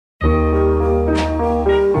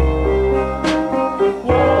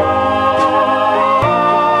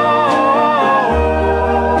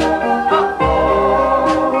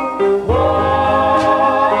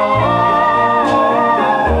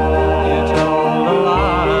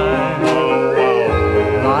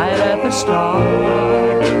a star.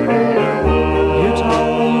 You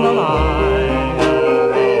told a lie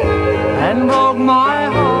and broke my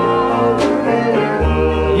heart.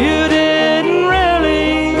 You didn't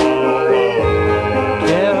really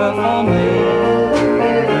care for me.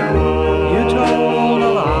 You told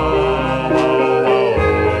a lie,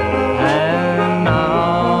 and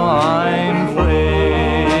now I'm free.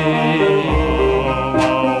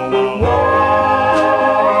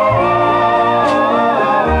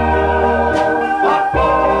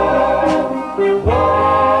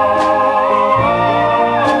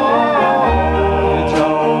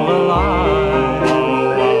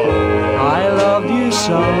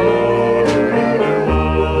 So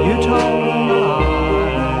you told a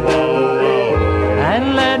lie and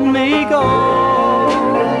let me go,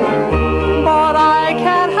 but I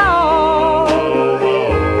can't help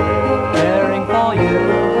caring for you.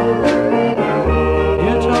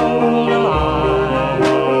 You told a lie.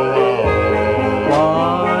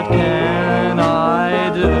 What can I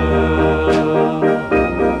do?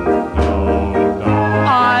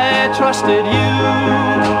 I trusted you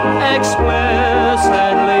explicitly.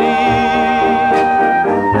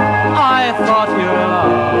 I thought your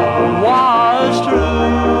love was true.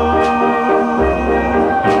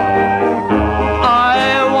 I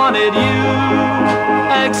wanted you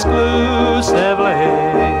exclusively.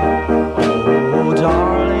 Oh,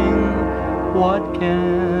 darling, what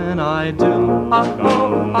can I do?